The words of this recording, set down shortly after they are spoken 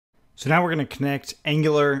So now we're going to connect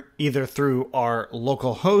Angular either through our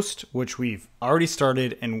local host, which we've already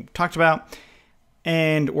started and talked about,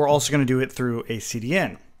 and we're also going to do it through a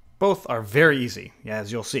CDN. Both are very easy,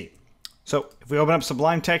 as you'll see. So if we open up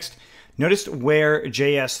Sublime Text, notice where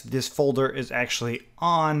JS this folder is actually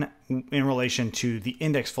on in relation to the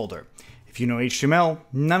index folder. If you know HTML,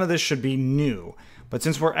 none of this should be new. But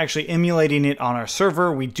since we're actually emulating it on our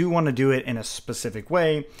server, we do want to do it in a specific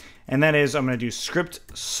way. And that is, I'm going to do script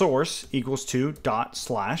source equals to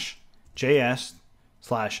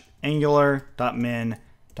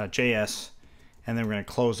 .js/angular.min.js, and then we're going to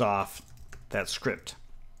close off that script.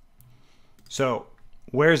 So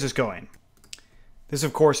where is this going? This,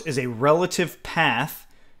 of course, is a relative path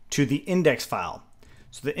to the index file.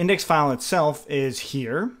 So the index file itself is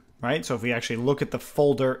here, right? So if we actually look at the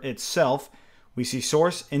folder itself, we see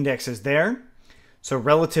source, index is there. So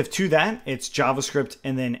relative to that, it's JavaScript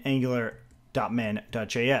and then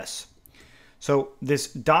angular.min.js. So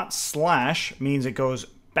this // means it goes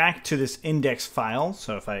back to this index file.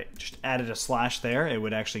 So if I just added a slash there, it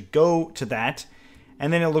would actually go to that.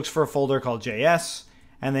 And then it looks for a folder called JS.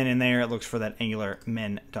 And then in there, it looks for that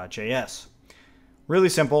angular.min.js. Really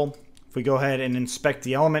simple. If we go ahead and inspect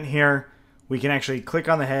the element here, we can actually click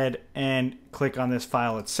on the head and click on this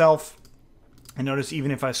file itself. And notice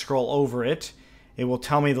even if I scroll over it, it will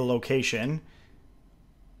tell me the location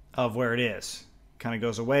of where it is. Kind of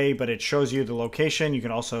goes away, but it shows you the location. You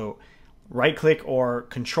can also right click or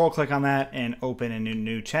control click on that and open a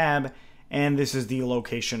new tab. And this is the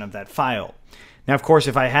location of that file. Now, of course,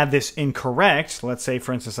 if I had this incorrect, let's say,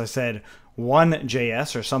 for instance, I said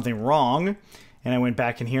 1.js or something wrong, and I went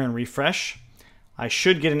back in here and refresh, I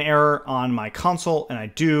should get an error on my console, and I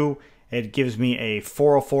do. It gives me a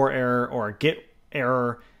 404 error or a get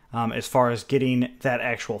error as far as getting that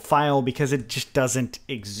actual file because it just doesn't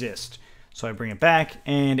exist. So I bring it back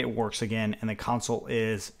and it works again and the console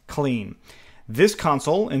is clean. This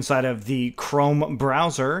console inside of the Chrome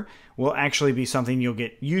browser will actually be something you'll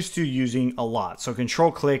get used to using a lot. So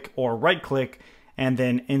control click or right click and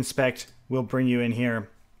then inspect will bring you in here.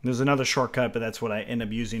 There's another shortcut, but that's what I end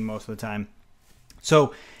up using most of the time.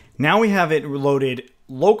 So now we have it loaded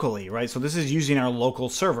locally, right? So this is using our local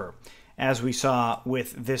server. As we saw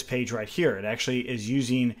with this page right here, it actually is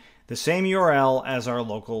using the same URL as our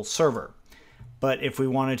local server. But if we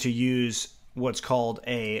wanted to use what's called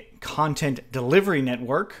a content delivery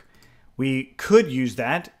network, we could use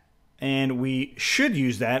that, and we should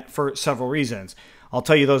use that for several reasons. I'll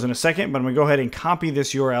tell you those in a second, but I'm going to go ahead and copy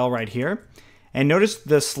this URL right here. And notice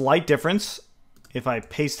the slight difference if I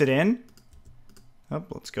paste it in. Oh,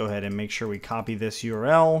 let's go ahead and make sure we copy this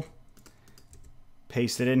URL.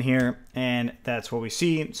 Paste it in here, and that's what we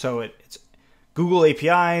see. So it's Google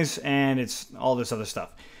APIs, and it's all this other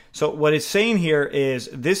stuff. So what it's saying here is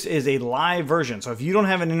this is a live version. So if you don't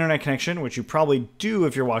have an internet connection, which you probably do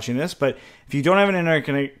if you're watching this, but if you don't have an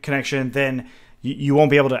internet connection, then you won't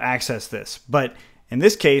be able to access this. But in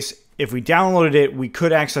this case, if we downloaded it, we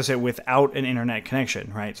could access it without an internet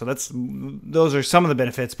connection, right? So those are some of the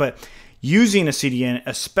benefits. But using a CDN,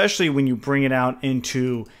 especially when you bring it out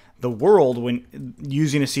into the world, when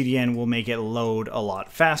using a CDN will make it load a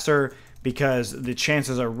lot faster because the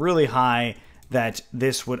chances are really high that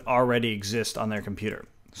this would already exist on their computer.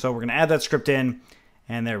 So we're going to add that script in,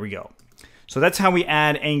 and there we go. So that's how we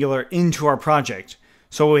add Angular into our project.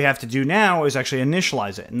 So what we have to do now is actually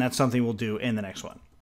initialize it, and that's something we'll do in the next one.